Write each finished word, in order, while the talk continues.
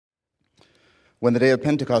When the day of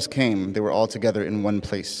Pentecost came, they were all together in one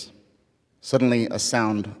place. Suddenly, a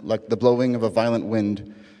sound like the blowing of a violent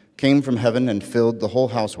wind came from heaven and filled the whole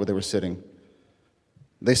house where they were sitting.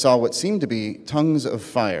 They saw what seemed to be tongues of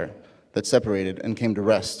fire that separated and came to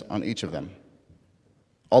rest on each of them.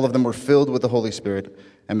 All of them were filled with the Holy Spirit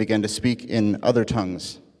and began to speak in other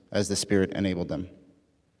tongues as the Spirit enabled them.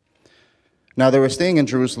 Now they were staying in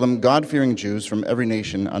Jerusalem, God-fearing Jews from every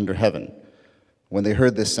nation under heaven. When they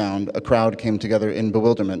heard this sound, a crowd came together in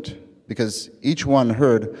bewilderment, because each one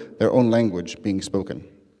heard their own language being spoken.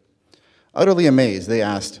 Utterly amazed, they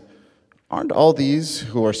asked, "Aren't all these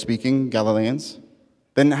who are speaking Galileans?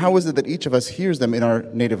 Then how is it that each of us hears them in our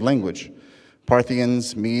native language?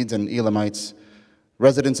 Parthians, Medes, and Elamites,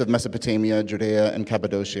 residents of Mesopotamia, Judea and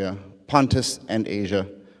Cappadocia, Pontus and Asia,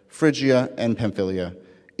 Phrygia and Pamphylia,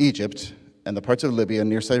 Egypt, and the parts of Libya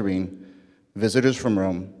near Cyrene, visitors from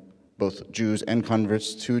Rome, both Jews and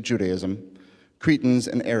converts to Judaism, Cretans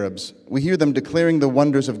and Arabs, we hear them declaring the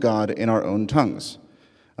wonders of God in our own tongues."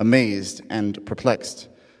 Amazed and perplexed,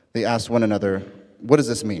 they asked one another, "What does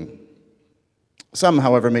this mean?" Some,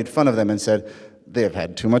 however, made fun of them and said, "They have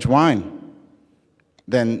had too much wine."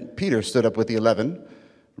 Then Peter stood up with the 11,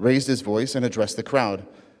 raised his voice, and addressed the crowd.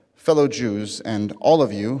 "Fellow Jews, and all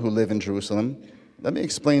of you who live in Jerusalem, let me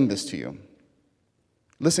explain this to you.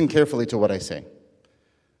 Listen carefully to what I say.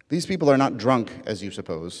 These people are not drunk, as you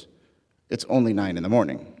suppose. It's only 9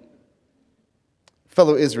 a.m.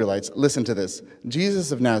 Fellow Israelites, listen to this.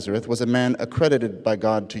 Jesus of Nazareth was a man accredited by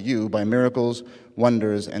God to you by miracles,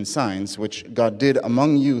 wonders, and signs, which God did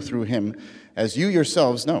among you through him, as you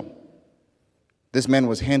yourselves know. This man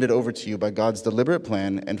was handed over to you by God's deliberate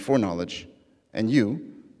plan and foreknowledge, and you,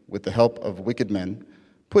 with the help of wicked men,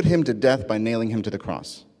 put him to death by nailing him to the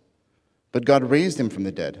cross. But God raised him from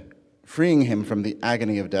the dead, freeing him from the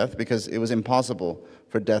agony of death, because it was impossible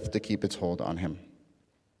for death to keep its hold on him.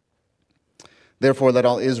 Therefore, let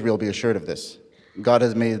all Israel be assured of this. God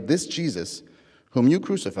has made this Jesus, whom you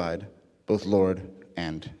crucified, both Lord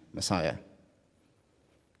and Messiah."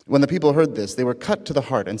 When the people heard this, they were cut to the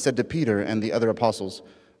heart and said to Peter and the other apostles,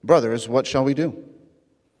 "Brothers, what shall we do?"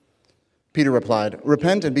 Peter replied,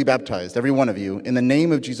 "Repent and be baptized, every one of you, in the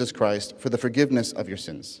name of Jesus Christ for the forgiveness of your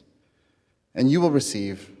sins, and you will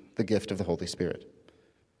receive the gift of the Holy Spirit.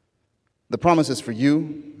 The promise is for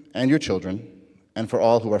you and your children, and for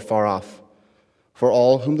all who are far off, for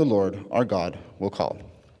all whom the Lord our God will call."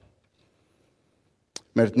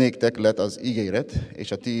 Mertniktek let az ígéret,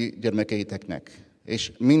 és a ti gyermekeiteknek,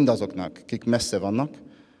 és mindazoknak, kik messze vannak,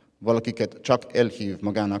 valakiket csak elhív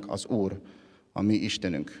magának az Úr, a mi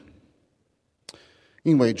Istenünk.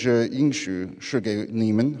 因为这应许是给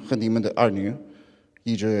你们和你们的儿女，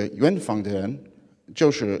以着远方的人，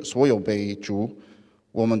就是所有被主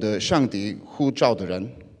我们的上帝呼召的人。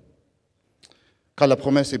Car la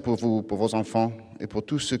promesse est pour vous, pour vos enfants et pour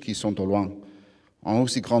tous ceux qui sont au loin, en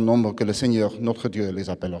aussi grand nombre que le Seigneur notre Dieu les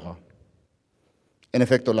appellera. En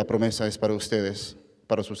efecto, la promesa es para ustedes,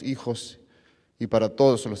 para sus hijos y para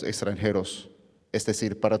todos los extranjeros, es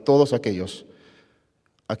decir, para todos aquellos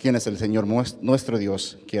a quienes el Señor nuestro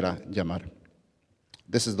Dios quiera llamar.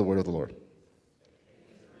 This is the word of the Lord.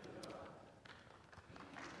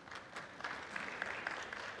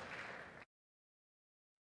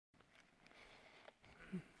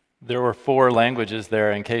 There were 4 languages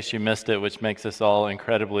there, in case you missed it, which makes us all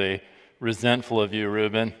incredibly resentful of you,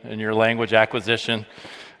 Ruben, and your language acquisition.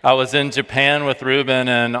 I was in Japan with Ruben,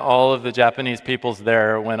 and all of the Japanese peoples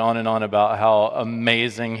there went on and on about how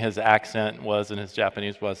amazing his accent was and his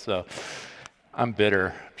Japanese was, so I'm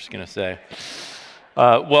bitter, I'm just going to say.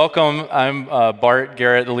 Welcome. I'm Bart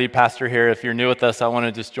Garrett, the lead pastor here. If you're new with us, I want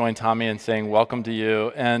to just join Tommy in saying welcome to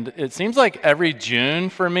you. And it seems like every June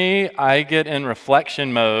for me, I get in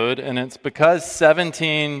reflection mode, and it's because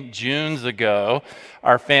 17 Junes ago,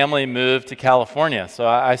 our family moved to California. So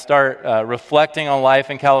I start reflecting on life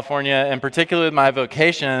in California, and particularly with my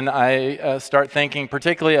vocation, I start thinking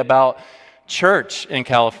particularly about church in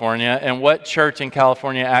California and what church in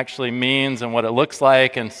California actually means and what it looks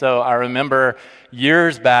like. And so I remember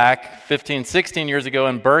years back, 15, 16 years ago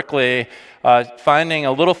in Berkeley, finding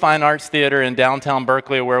a little fine arts theater in downtown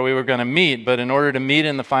Berkeley where we were going to meet. But in order to meet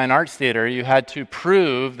in the fine arts theater, you had to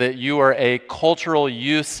prove that you were a cultural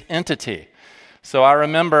use entity. So I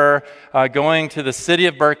remember going to the City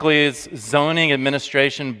of Berkeley's Zoning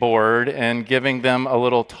Administration Board and giving them a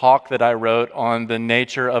little talk that I wrote on the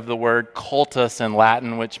nature of the word cultus in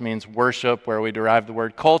Latin, which means worship, where we derive the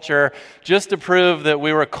word culture, just to prove that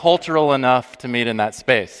we were cultural enough to meet in that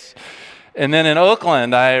space. And then in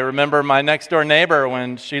Oakland, I remember my next door neighbor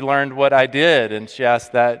when she learned what I did, and she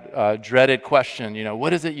asked that dreaded question,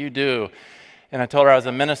 what is it you do? And I told her I was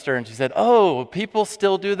a minister, and she said, "Oh, people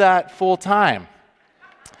still do that full time."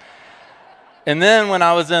 And then when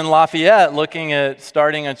I was in Lafayette looking at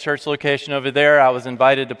starting a church location over there, I was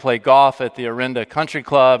invited to play golf at the Orinda Country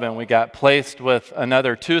Club, and we got placed with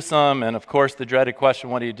another twosome. And of course, the dreaded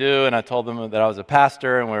question, "What do you do?" And I told them that I was a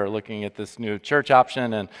pastor, and we were looking at this new church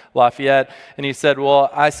option in Lafayette. And he said,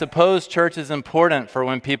 "Well, I suppose church is important for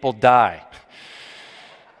when people die."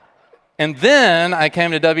 And then I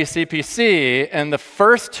came to WCPC, and the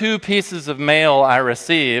first 2 pieces of mail I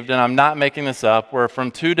received, and I'm not making this up, were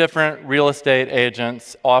from 2 different real estate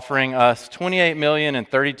agents offering us $28 million and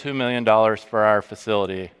 $32 million for our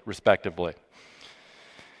facility, respectively.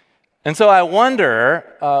 And so I wonder,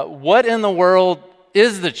 what in the world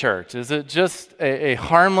is the church? Is it just a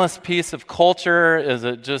harmless piece of culture? Is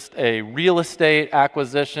it just a real estate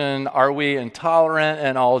acquisition? Are we intolerant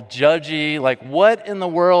and all judgy? Like, what in the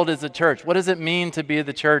world is a church? What does it mean to be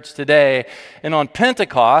the church today? And on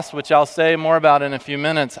Pentecost, which I'll say more about in a few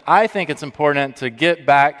minutes, I think it's important to get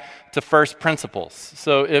back to first principles.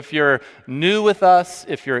 So if you're new with us,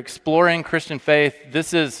 if you're exploring Christian faith,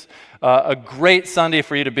 this is a great Sunday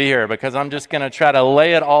for you to be here, because I'm just going to try to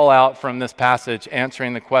lay it all out from this passage,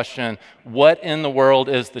 answering the question, what in the world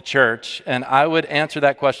is the church? And I would answer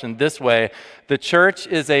that question this way: the church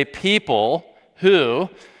is a people who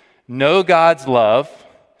know God's love,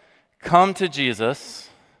 come to Jesus,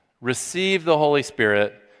 receive the Holy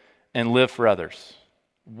Spirit, and live for others.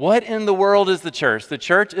 What in the world is the church? The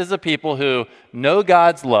church is a people who know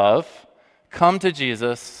God's love, come to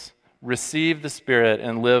Jesus, receive the Spirit,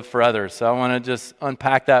 and live for others. So I want to just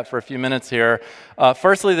unpack that for a few minutes here.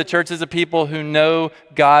 Firstly, the church is a people who know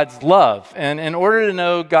God's love. And in order to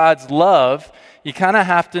know God's love, you kind of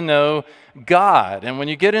have to know God. And when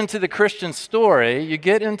you get into the Christian story, you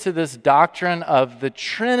get into this doctrine of the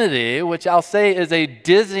Trinity, which I'll say is a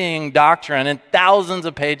dizzying doctrine, and thousands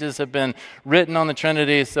of pages have been written on the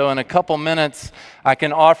Trinity. So in a couple minutes, I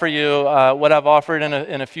can offer you what I've offered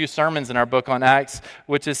in a few sermons in our book on Acts,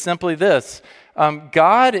 which is simply this.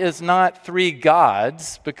 God is not 3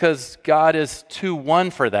 gods, because God is too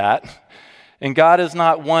one for that. And God is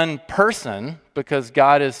not 1 person, because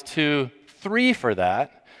God is too 3 for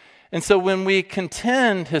that. And so when we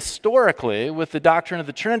contend historically with the doctrine of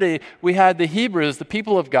the Trinity, we had the Hebrews, the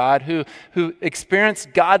people of God, who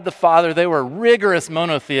experienced God the Father. They were rigorous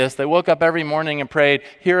monotheists. They woke up every morning and prayed,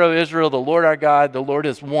 "Hear, O Israel, the Lord our God, the Lord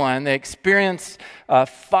is one." They experienced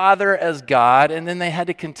Father as God, and then they had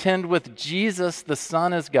to contend with Jesus, the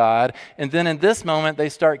Son, as God. And then in this moment, they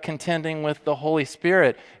start contending with the Holy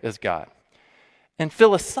Spirit as God. And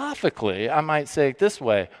philosophically, I might say it this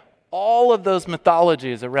way: all of those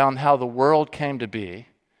mythologies around how the world came to be,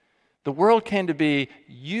 the world came to be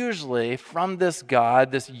usually from this God,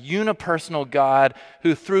 this unipersonal God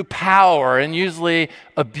who through power, and usually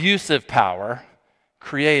abusive power,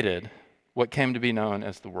 created what came to be known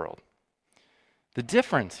as the world. The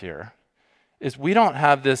difference here is we don't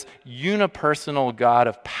have this unipersonal God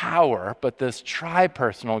of power, but this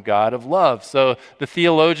tripersonal God of love. So the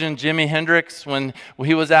theologian Jimi Hendrix, when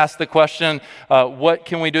he was asked the question, what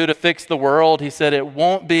can we do to fix the world? He said, it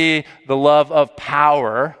won't be the love of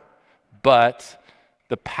power, but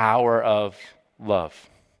the power of love.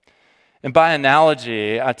 And by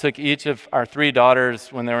analogy, I took each of our 3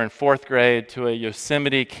 daughters when they were in 4th grade to a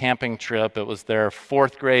Yosemite camping trip. It was their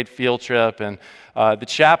 4th grade field trip, and the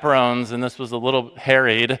chaperones, and this was a little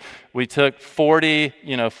harried, we took 40,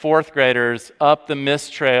 4th graders up the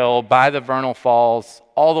Mist Trail by the Vernal Falls,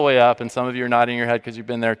 all the way up, and some of you are nodding your head because you've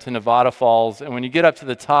been there, to Nevada Falls. And when you get up to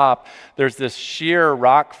the top, there's this sheer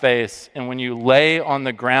rock face, and when you lay on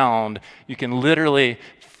the ground, you can literally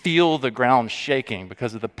feel the ground shaking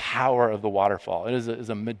because of the power of the waterfall. It is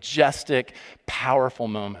a majestic, powerful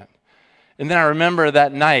moment. And then I remember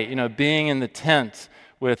that night, being in the tent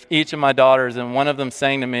with each of my daughters, and one of them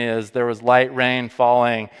saying to me as there was light rain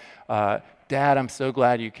falling, "Dad, I'm so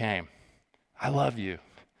glad you came. I love you." It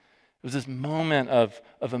was this moment of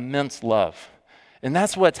immense love. And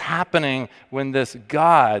that's what's happening when this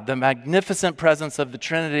God, the magnificent presence of the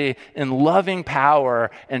Trinity in loving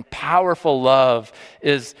power and powerful love,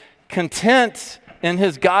 is content in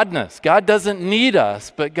his godness. God doesn't need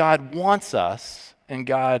us, but God wants us, and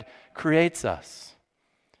God creates us.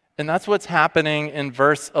 And that's what's happening in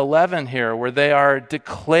verse 11 here, where they are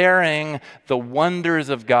declaring the wonders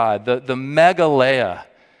of God, the megaleia.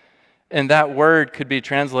 And that word could be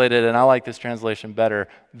translated, and I like this translation better,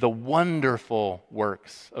 the wonderful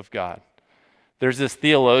works of God. There's this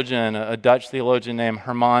theologian, a Dutch theologian named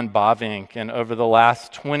Herman Bavinck, and over the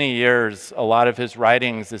last 20 years, a lot of his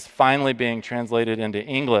writings is finally being translated into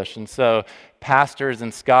English. And so pastors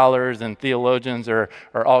and scholars and theologians are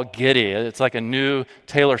all giddy. It's like a new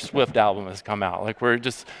Taylor Swift album has come out. Like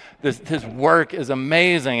his work is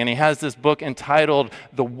amazing, and he has this book entitled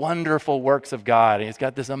The Wonderful Works of God. And he's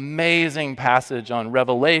got this amazing passage on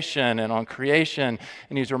Revelation and on creation,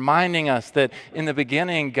 and he's reminding us that in the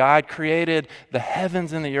beginning, God created the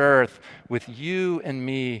heavens and the earth with you and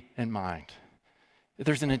me in mind.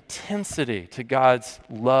 There's an intensity to God's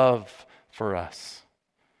love for us.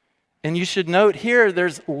 And you should note here,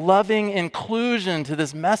 there's loving inclusion to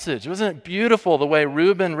this message. Wasn't it beautiful the way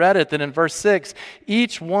Reuben read it, that in verse 6,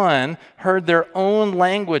 each one heard their own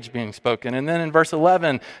language being spoken. And then in verse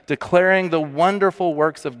 11, declaring the wonderful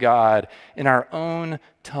works of God in our own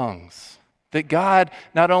tongues. That God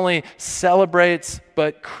not only celebrates,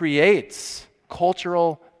 but creates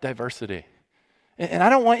cultural diversity. And I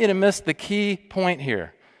don't want you to miss the key point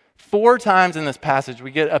here. 4 times in this passage,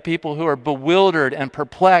 we get a people who are bewildered and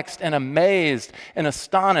perplexed and amazed and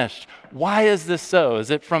astonished. Why is this so?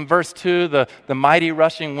 Is it from verse 2, the mighty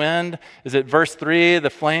rushing wind? Is it verse 3,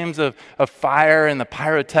 the flames of fire and the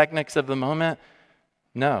pyrotechnics of the moment?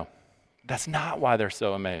 No, that's not why they're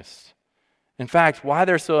so amazed. In fact, why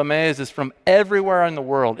they're so amazed is from everywhere in the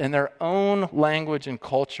world, in their own language and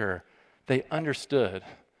culture, they understood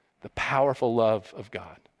the powerful love of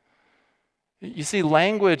God. You see,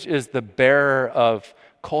 language is the bearer of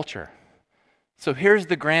culture. So here's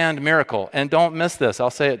the grand miracle, and don't miss this,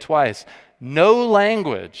 I'll say it twice. No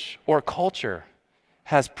language or culture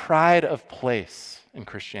has pride of place in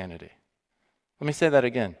Christianity. Let me say that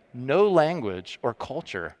again. No language or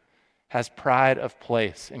culture has pride of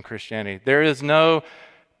place in Christianity. There is no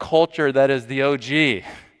culture that is the OG,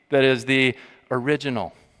 that is the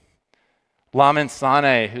original. Lamin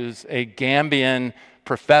Sanneh, who's a Gambian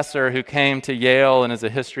professor who came to Yale and is a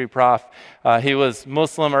history prof. He was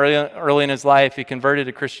Muslim early in his life. He converted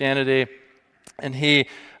to Christianity, and he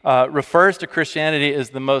refers to Christianity as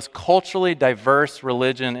the most culturally diverse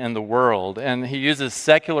religion in the world. And he uses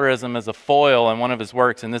secularism as a foil in one of his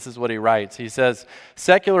works, and this is what he writes. He says,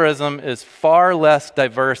 secularism is far less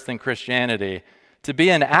diverse than Christianity. To be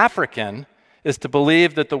an African is to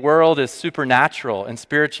believe that the world is supernatural and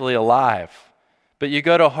spiritually alive. But you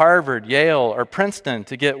go to Harvard, Yale, or Princeton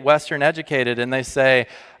to get Western educated, and they say,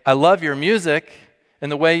 I love your music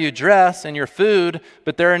and the way you dress and your food,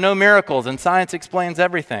 but there are no miracles, and science explains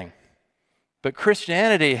everything. But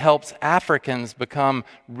Christianity helps Africans become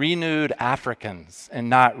renewed Africans and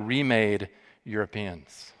not remade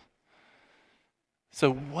Europeans.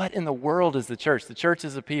 So what in the world is the church? The church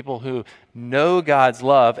is a people who know God's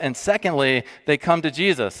love, and secondly, they come to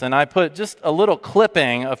Jesus. And I put just a little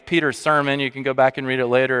clipping of Peter's sermon. You can go back and read it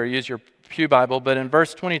later or use your Pew Bible, but in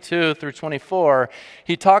verse 22 through 24,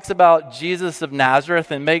 he talks about Jesus of Nazareth,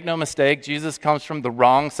 and make no mistake, Jesus comes from the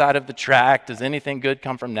wrong side of the track. Does anything good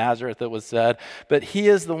come from Nazareth, it was said? But he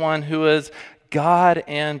is the one who is God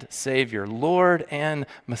and Savior, Lord and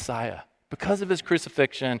Messiah. Because of his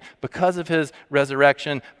crucifixion, because of his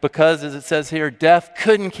resurrection, because, as it says here, death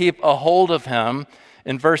couldn't keep a hold of him.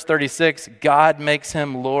 In verse 36, God makes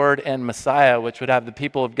him Lord and Messiah, which would have the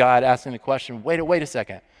people of God asking the question, wait a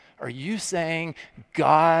second. Are you saying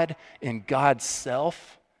God in God's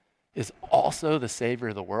self is also the Savior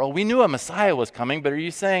of the world? We knew a Messiah was coming, but are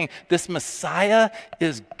you saying this Messiah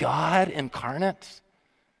is God incarnate?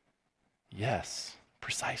 Yes,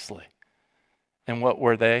 precisely. And what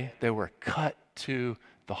were they? They were cut to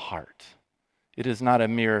the heart. It is not a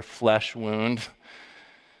mere flesh wound.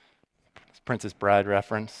 Princess Bride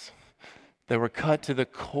reference. They were cut to the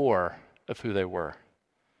core of who they were.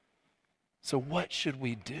 So what should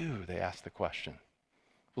we do? They asked the question.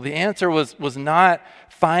 Well, the answer was not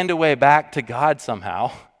find a way back to God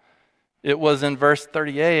somehow. It was in verse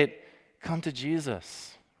 38, come to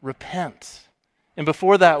Jesus, repent. And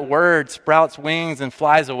before that word sprouts wings and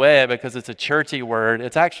flies away because it's a churchy word,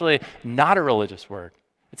 it's actually not a religious word.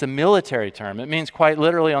 It's a military term. It means quite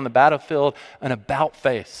literally on the battlefield, an about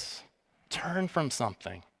face. Turn from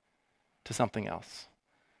something to something else.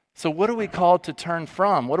 So what are we called to turn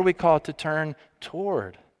from? What are we called to turn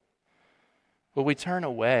toward? Well, we turn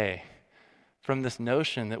away from this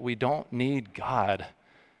notion that we don't need God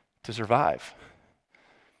to survive.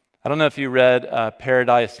 I don't know if you read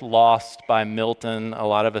Paradise Lost by Milton. A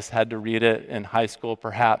lot of us had to read it in high school,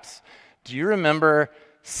 perhaps. Do you remember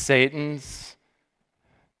Satan's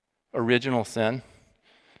original sin?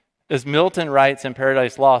 As Milton writes in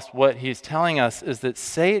Paradise Lost, what he's telling us is that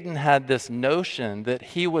Satan had this notion that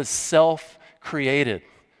he was self-created.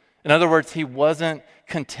 In other words, he wasn't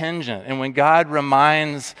contingent. And when God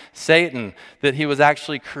reminds Satan that he was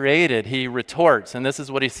actually created, he retorts. And this is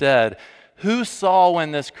what he said, Who saw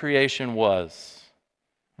when this creation was?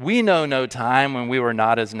 We know no time when we were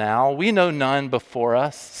not as now. We know none before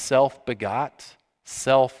us, self-begot,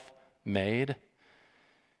 self-made.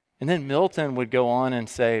 And then Milton would go on and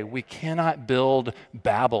say, we cannot build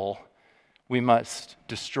Babel, we must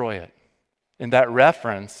destroy it. And that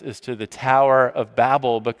reference is to the Tower of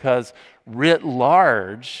Babel, because writ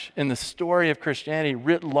large, in the story of Christianity,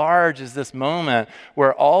 writ large is this moment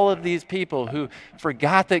where all of these people who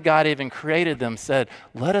forgot that God even created them said,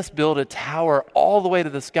 let us build a tower all the way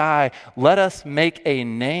to the sky. Let us make a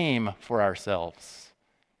name for ourselves.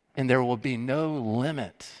 And there will be no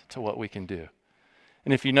limit to what we can do.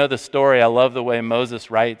 And if you know the story, I love the way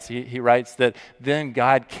Moses writes. He writes that then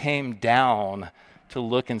God came down to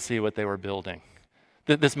look and see what they were building.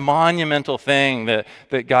 This monumental thing that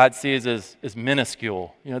God sees as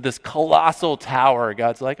minuscule, this colossal tower,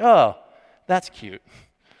 God's like, oh, that's cute.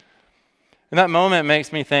 And that moment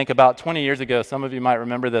makes me think about 20 years ago, some of you might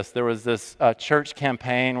remember this, there was this church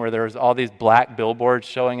campaign where there was all these black billboards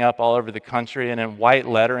showing up all over the country, and in white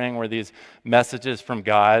lettering were these messages from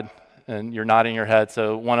God, and you're nodding your head,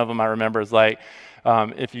 so one of them I remember is like,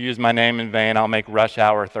 if you use my name in vain, I'll make rush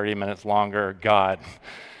hour 30 minutes longer, God.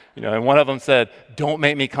 And one of them said, don't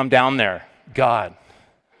make me come down there, God.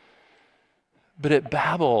 But at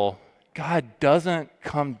Babel, God doesn't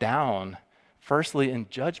come down, firstly, in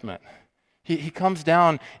judgment. He comes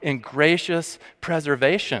down in gracious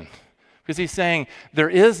preservation. Because he's saying,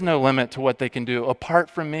 there is no limit to what they can do.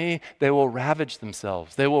 Apart from me, they will ravage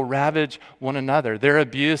themselves. They will ravage one another. Their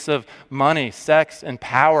abuse of money, sex, and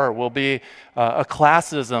power will be a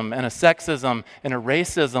classism and a sexism and a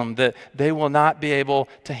racism that they will not be able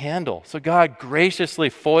to handle. So God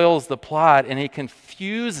graciously foils the plot, and he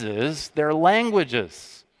confuses their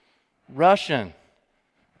languages. Russian,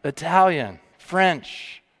 Italian,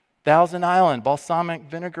 French, Thousand Island, balsamic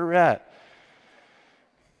vinaigrette.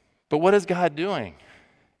 But what is God doing?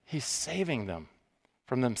 He's saving them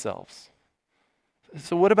from themselves.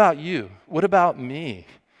 So what about you? What about me?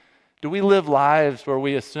 Do we live lives where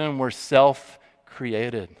we assume we're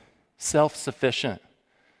self-created, self-sufficient,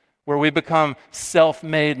 where we become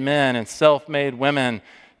self-made men and self-made women?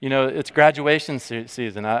 It's graduation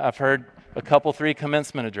season. I've heard a couple, 3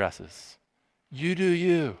 commencement addresses. You do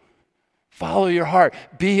you. Follow your heart.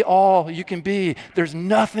 Be all you can be. There's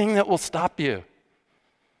nothing that will stop you.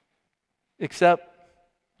 Except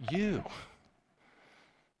you.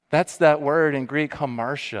 That's that word in Greek,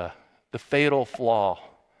 hamartia, the fatal flaw.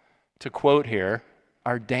 To quote here,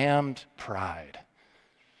 our damned pride.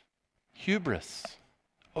 Hubris,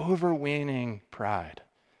 overweening pride.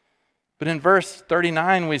 But in verse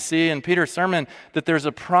 39, we see in Peter's sermon that there's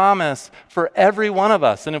a promise for every one of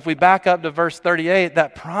us. And if we back up to verse 38,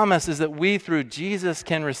 that promise is that we, through Jesus,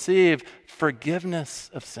 can receive forgiveness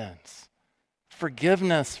of sins.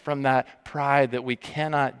 Forgiveness from that pride that we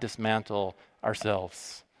cannot dismantle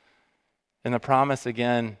ourselves. And the promise,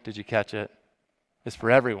 again, did you catch it? Is for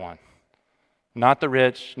everyone. Not the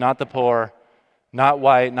rich, not the poor, not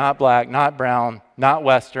white, not black, not brown, not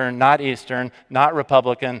Western, not Eastern, not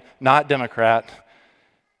Republican, not Democrat.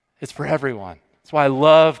 It's for everyone. That's why I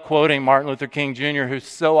love quoting Martin Luther King Jr., who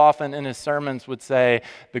so often in his sermons would say,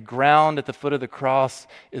 the ground at the foot of the cross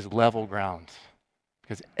is level ground.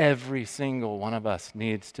 Because every single one of us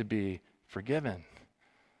needs to be forgiven.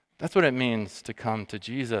 That's what it means to come to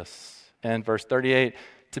Jesus. And verse 38,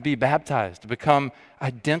 to be baptized, to become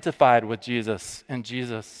identified with Jesus and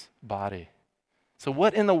Jesus' body. So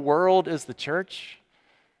what in the world is the church?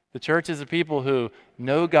 The church is a people who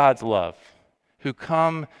know God's love, who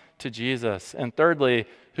come to Jesus, and thirdly,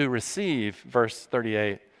 who receive, verse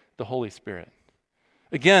 38, the Holy Spirit.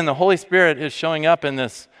 Again, the Holy Spirit is showing up in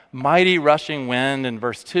this mighty rushing wind in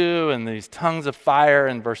verse 2, and these tongues of fire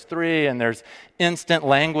in verse 3, and there's instant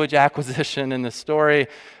language acquisition in the story.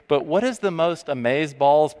 But what is the most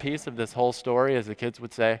amazeballs piece of this whole story, as the kids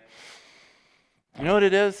would say? You know what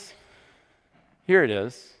it is? Here it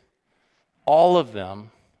is. All of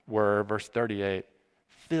them were, verse 38,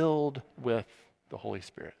 filled with the Holy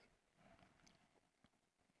Spirit.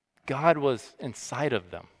 God was inside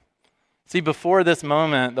of them. See, before this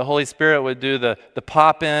moment, the Holy Spirit would do the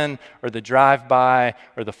pop-in or the drive-by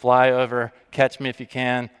or the flyover, catch me if you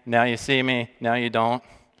can, now you see me, now you don't.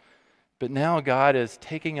 But now God is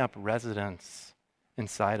taking up residence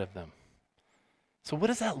inside of them. So what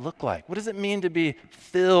does that look like? What does it mean to be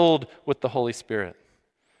filled with the Holy Spirit?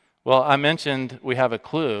 Well, I mentioned we have a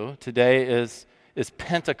clue. Today is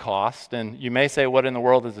Pentecost, and you may say, what in the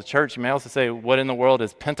world is a church? You may also say, what in the world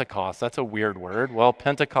is Pentecost? That's a weird word. Well,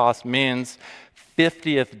 Pentecost means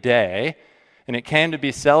 50th day, And it came to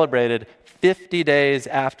be celebrated 50 days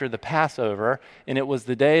after the Passover, and it was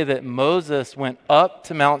the day that Moses went up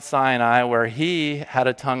to Mount Sinai where he had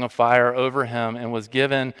a tongue of fire over him and was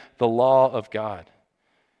given the law of God.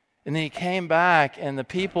 And then he came back, and the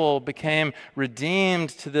people became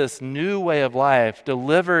redeemed to this new way of life,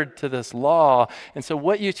 delivered to this law. And so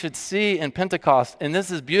what you should see in Pentecost, and this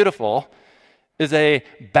is beautiful, is a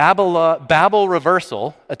Babel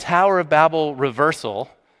reversal, a Tower of Babel reversal,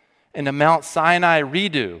 and a Mount Sinai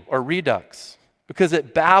redo or redux. Because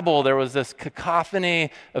at Babel, there was this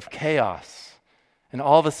cacophony of chaos. And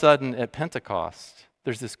all of a sudden, at Pentecost,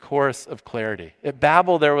 there's this chorus of clarity. At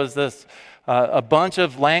Babel, there was this a bunch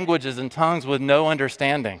of languages and tongues with no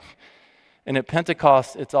understanding. And at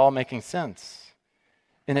Pentecost, it's all making sense.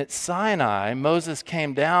 And at Sinai, Moses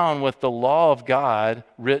came down with the law of God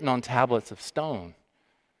written on tablets of stone.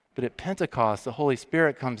 But at Pentecost, the Holy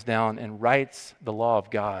Spirit comes down and writes the law of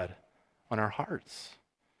God on our hearts.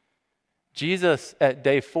 Jesus, at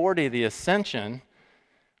day 40, the ascension,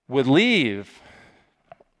 would leave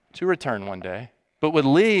to return one day, but would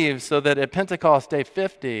leave so that at Pentecost, day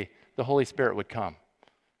 50, the Holy Spirit would come.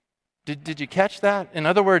 Did you catch that? In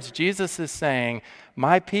other words, Jesus is saying,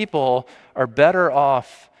 my people are better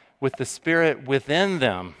off with the Spirit within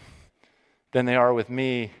them than they are with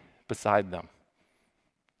me beside them.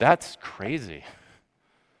 That's crazy.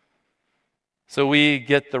 So we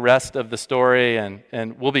get the rest of the story,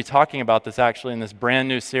 and we'll be talking about this actually in this brand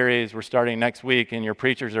new series we're starting next week, and your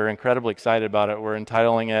preachers are incredibly excited about it. We're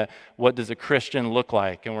entitling it, What Does a Christian Look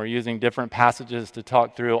Like? And we're using different passages to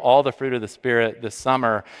talk through all the fruit of the Spirit this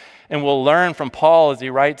summer. And we'll learn from Paul as he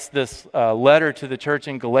writes this letter to the church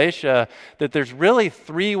in Galatia that there's really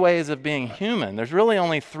three ways of being human. There's really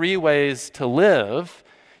only three ways to live.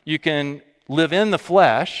 You can live in the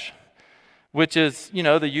flesh, which is,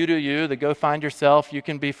 the you do you, the go find yourself, you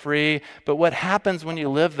can be free. But what happens when you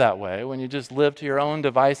live that way, when you just live to your own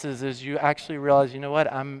devices, is you actually realize, you know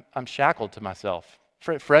what, I'm shackled to myself.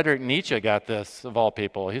 Friedrich Nietzsche got this, of all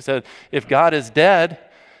people. He said, if God is dead,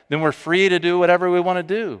 then we're free to do whatever we want to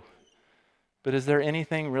do. But is there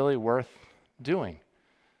anything really worth doing?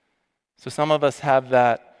 So some of us have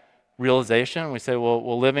that realization. We say,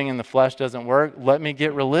 well, living in the flesh doesn't work. Let me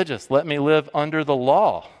get religious. Let me live under the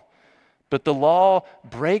law. But the law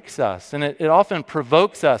breaks us, and it often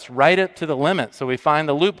provokes us right up to the limit. So we find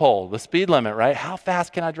the loophole, the speed limit, right? How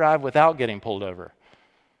fast can I drive without getting pulled over?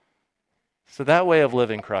 So that way of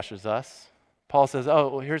living crushes us. Paul says,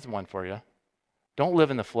 here's one for you. Don't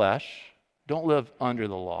live in the flesh. Don't live under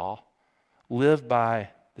the law. Live by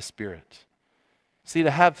the Spirit. See,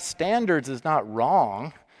 to have standards is not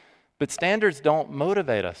wrong, but standards don't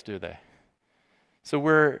motivate us, do they? So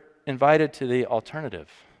we're invited to the alternative.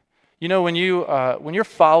 When you're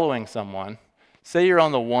following someone, say you're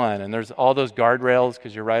on the one and there's all those guardrails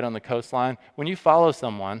because you're right on the coastline. When you follow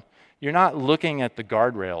someone, you're not looking at the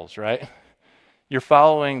guardrails, right? You're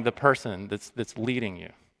following the person that's leading you.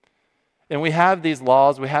 And we have these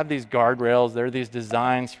laws, we have these guardrails, there are these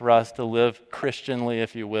designs for us to live Christianly,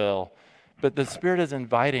 if you will. But the Spirit is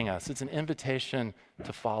inviting us. It's an invitation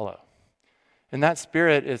to follow. And that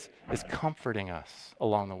Spirit is comforting us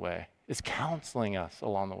along the way, is counseling us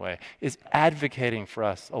along the way, is advocating for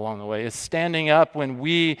us along the way, is standing up when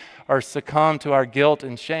we are succumbed to our guilt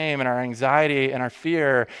and shame and our anxiety and our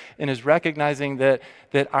fear, and is recognizing that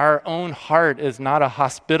our own heart is not a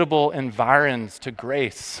hospitable environs to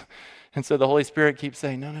grace. And so the Holy Spirit keeps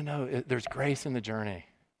saying, no, there's grace in the journey.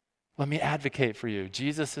 Let me advocate for you.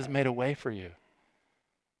 Jesus has made a way for you.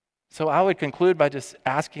 So I would conclude by just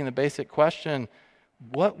asking the basic question,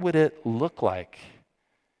 what would it look like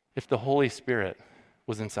if the Holy Spirit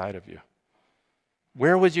was inside of you?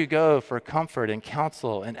 Where would you go for comfort and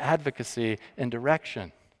counsel and advocacy and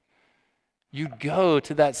direction? You'd go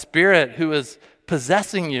to that Spirit who is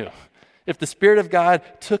possessing you. If the Spirit of God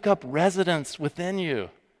took up residence within you,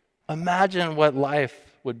 imagine what life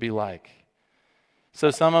would be like.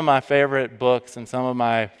 So some of my favorite books and some of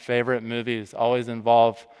my favorite movies always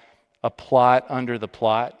involve a plot under the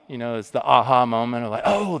plot. It's the aha moment of like,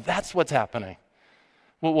 oh, that's what's happening.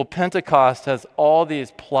 Well, Pentecost has all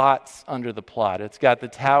these plots under the plot. It's got the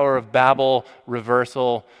Tower of Babel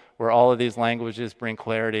reversal, where all of these languages bring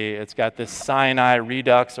clarity. It's got this Sinai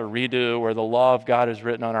redux or redo, where the law of God is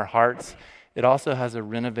written on our hearts. It also has a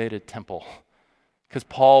renovated temple. Because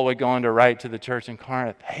Paul would go on to write to the church in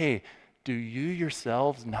Corinth, hey, do you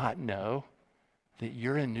yourselves not know that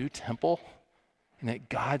you're a new temple and that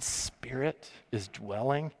God's Spirit is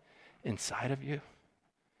dwelling inside of you?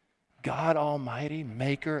 God Almighty,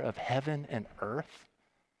 maker of heaven and earth,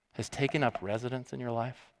 has taken up residence in your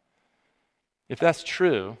life. If that's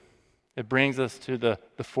true, It brings us to the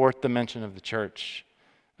fourth dimension of the church,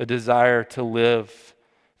 a desire to live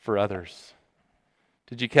for others.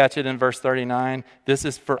 Did you catch it in verse 39? This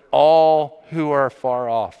is for all who are far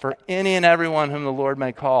off, for any and everyone whom the Lord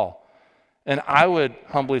may call. And I would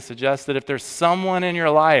humbly suggest that if there's someone in your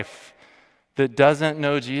life that doesn't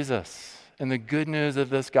know Jesus and the good news of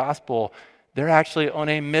this gospel, they're actually on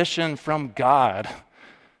a mission from God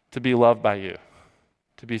to be loved by you,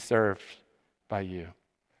 to be served by you.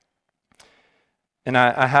 And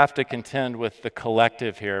I have to contend with the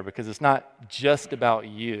collective here because it's not just about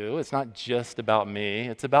you. It's not just about me.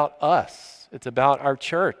 It's about us. It's about our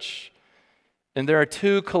church. And there are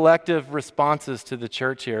two collective responses to the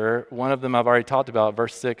church here. One of them I've already talked about,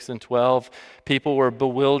 verse 6 and 12. People were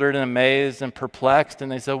bewildered and amazed and perplexed,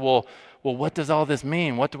 and they said, well, what does all this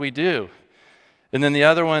mean? What do we do? And then the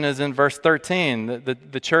other one is in verse 13.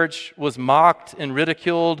 The church was mocked and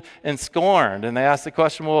ridiculed and scorned. And they asked the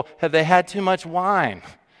question, well, have they had too much wine?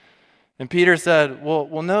 And Peter said,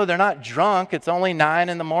 well, no, they're not drunk. It's only 9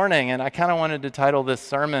 in the morning. And I kind of wanted to title this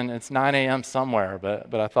sermon, It's 9 a.m. Somewhere,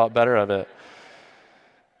 but I thought better of it.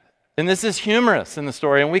 And this is humorous in the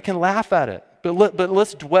story, and we can laugh at it. But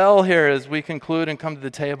let's dwell here as we conclude and come to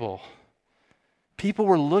the table. People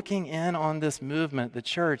were looking in on this movement, the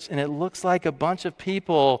church, and it looks like a bunch of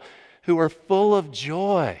people who are full of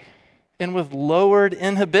joy and with lowered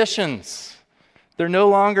inhibitions. They're no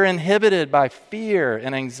longer inhibited by fear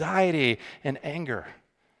and anxiety and anger.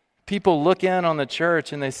 People look in on the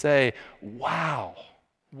church and they say, wow,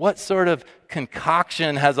 what sort of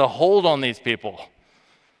concoction has a hold on these people?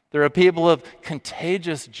 They're a people of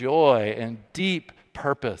contagious joy and deep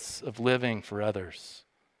purpose of living for others.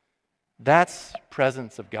 That's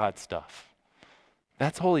presence of God stuff.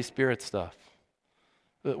 That's Holy Spirit stuff.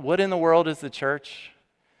 But what in the world is the church?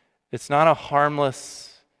 It's not a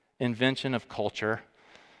harmless invention of culture.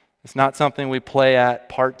 It's not something we play at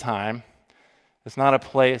part-time. It's not a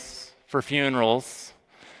place for funerals.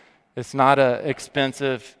 It's not an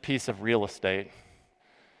expensive piece of real estate.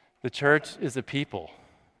 The church is a people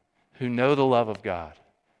who know the love of God,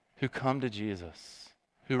 who come to Jesus,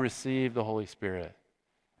 who receive the Holy Spirit,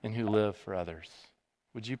 and who live for others.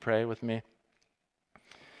 Would you pray with me?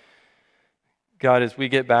 God, as we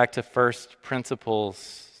get back to first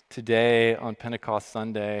principles today on Pentecost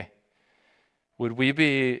Sunday, would we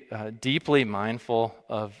be deeply mindful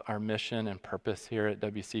of our mission and purpose here at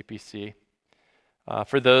WCPC?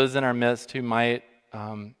 For those in our midst who might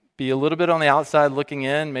be a little bit on the outside looking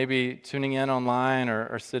in, maybe tuning in online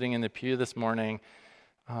or sitting in the pew this morning,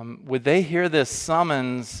 would they hear this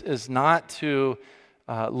summons is not to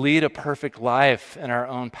lead a perfect life in our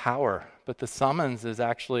own power, but the summons is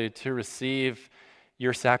actually to receive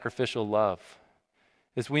your sacrificial love.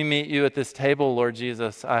 As we meet you at this table, Lord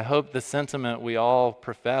Jesus, I hope the sentiment we all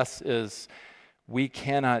profess is we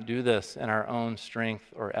cannot do this in our own strength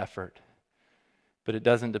or effort, but it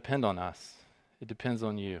doesn't depend on us. It depends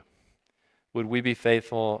on you. Would we be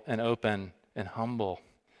faithful and open and humble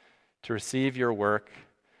to receive your work,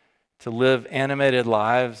 to live animated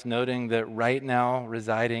lives, noting that right now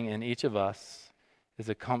residing in each of us is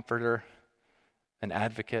a comforter, an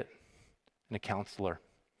advocate, and a counselor.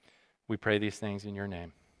 We pray these things in your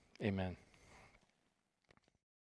name. Amen.